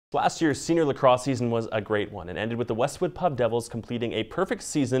Last year's senior lacrosse season was a great one and ended with the Westwood Pub Devils completing a perfect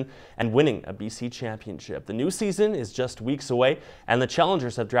season and winning a BC championship. The new season is just weeks away, and the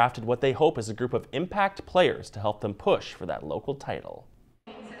Challengers have drafted what they hope is a group of impact players to help them push for that local title.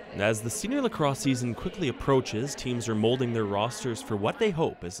 As the senior lacrosse season quickly approaches, teams are molding their rosters for what they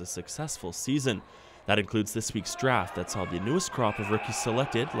hope is a successful season. That includes this week's draft that saw the newest crop of rookies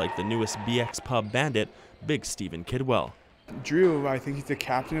selected, like the newest BX Pub bandit, Big Stephen Kidwell. Drew, I think he's the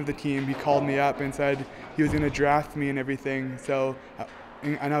captain of the team. He called me up and said he was going to draft me and everything. So,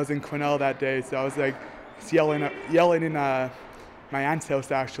 and I was in Quesnel that day, so I was like yelling in my aunt's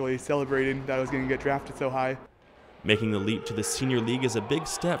house, actually, celebrating that I was going to get drafted so high. Making the leap to the senior league is a big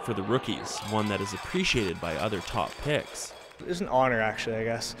step for the rookies, one that is appreciated by other top picks. It was an honor, actually, I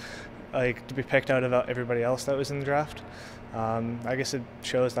guess, like to be picked out of everybody else that was in the draft. I guess it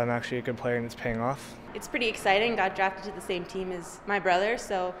shows that I'm actually a good player and it's paying off. It's pretty exciting. Got drafted to the same team as my brother,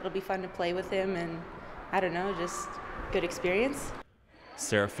 so it'll be fun to play with him, and I don't know, just good experience.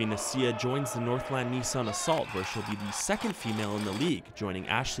 Serafina Sia joins the Northland Nissan Assault, where she'll be the second female in the league, joining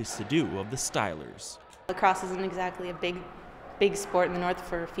Ashley Sadu of the Stylers. Lacrosse isn't exactly a big sport in the north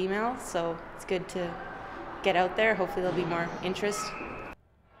for females, so it's good to get out there. Hopefully there'll be more interest.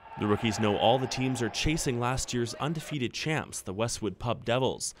 The rookies know all the teams are chasing last year's undefeated champs, the Westwood Pub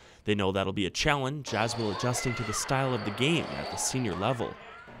Devils. They know that'll be a challenge, as will adjusting to the style of the game at the senior level.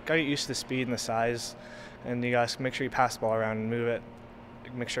 Got to get used to the speed and the size, and you guys make sure you pass the ball around and move it,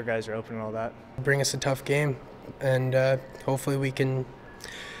 make sure guys are open and all that. Bring us a tough game, and hopefully we can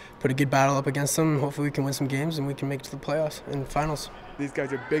put a good battle up against them. Hopefully we can win some games and we can make it to the playoffs and finals. These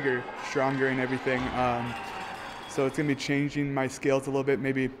guys are bigger, stronger, and everything. So it's going to be changing my skills a little bit,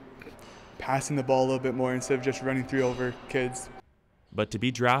 maybe passing the ball a little bit more instead of just running through over kids. But to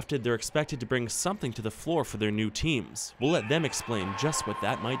be drafted, they're expected to bring something to the floor for their new teams. We'll let them explain just what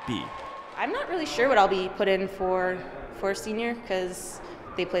that might be. I'm not really sure what I'll be put in for senior, because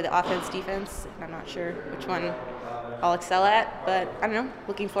they play the offense, defense, and I'm not sure which one I'll excel at, but I don't know,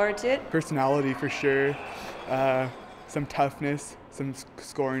 looking forward to it. Personality for sure, some toughness, some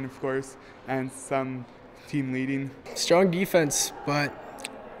scoring of course, and some team leading. Strong defense, but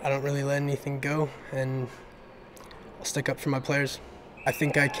I don't really let anything go, and I'll stick up for my players. I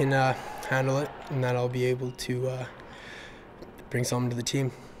think I can handle it, and that I'll be able to bring something to the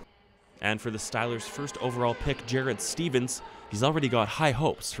team. And for the Stylers' first overall pick, Jared Stevens, he's already got high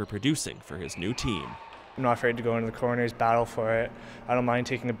hopes for producing for his new team. I'm not afraid to go into the corners, battle for it. I don't mind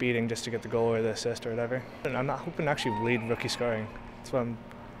taking a beating just to get the goal or the assist or whatever. And I'm not hoping to actually lead rookie scoring. So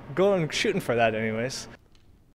I'm shooting for that anyways.